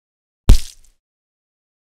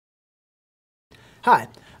Hi,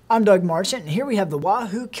 I'm Doug Marchant, and here we have the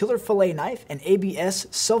Wahoo Killer Fillet knife and ABS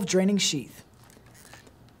self-draining sheath.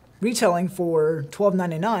 Retailing for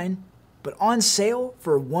 $12.99, but on sale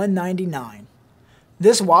for $1.99.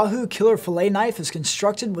 This Wahoo Killer Fillet knife is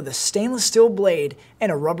constructed with a stainless steel blade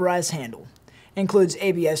and a rubberized handle. It includes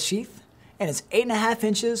ABS sheath, and it's 8.5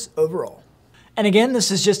 inches overall. And again,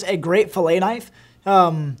 this is just a great fillet knife.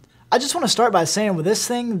 I just want to start by saying with this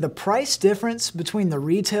thing, the price difference between the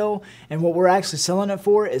retail and what we're actually selling it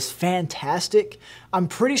for is fantastic. I'm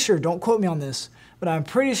pretty sure, don't quote me on this, but I'm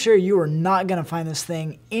pretty sure you are not going to find this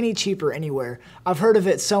thing any cheaper anywhere. I've heard of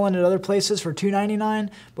it selling at other places for $2.99,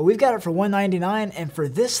 but we've got it for $1.99, and for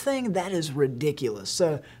this thing, that is ridiculous.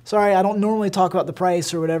 So, sorry, I don't normally talk about the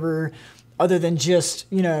price or whatever, other than just,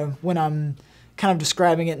 you know, when I'm kind of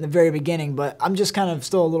describing it in the very beginning, but I'm just kind of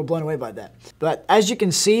still a little blown away by that. But as you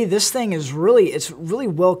can see, this thing is it's really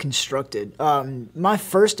well constructed. My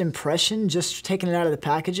first impression, just taking it out of the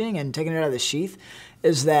packaging and taking it out of the sheath,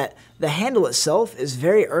 is that the handle itself is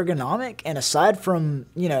very ergonomic, and aside from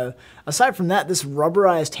that, this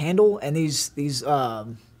rubberized handle and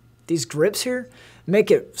these grips here make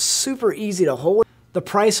it super easy to hold. The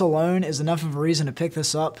price alone is enough of a reason to pick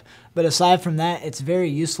this up, but aside from that, it's very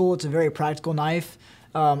useful. It's a very practical knife.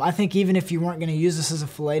 I think even if you weren't going to use this as a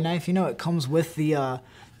fillet knife, you know, it comes with the,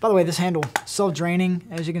 by the way, this handle, self-draining,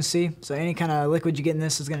 as you can see, so any kind of liquid you get in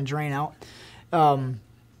this is going to drain out.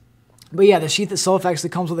 But yeah, the sheath itself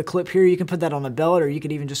actually comes with a clip here. You can put that on a belt, or you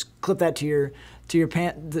could even just clip that to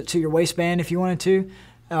your waistband if you wanted to.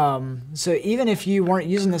 So even if you weren't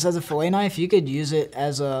using this as a fillet knife, you could use it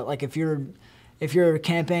as a, like if you're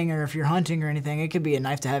camping or if you're hunting or anything, it could be a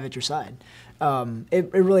knife to have at your side.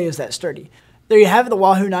 It really is that sturdy. There you have it, the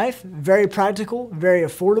Wahoo knife. Very practical, very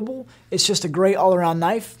affordable. It's just a great all-around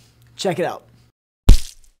knife. Check it out.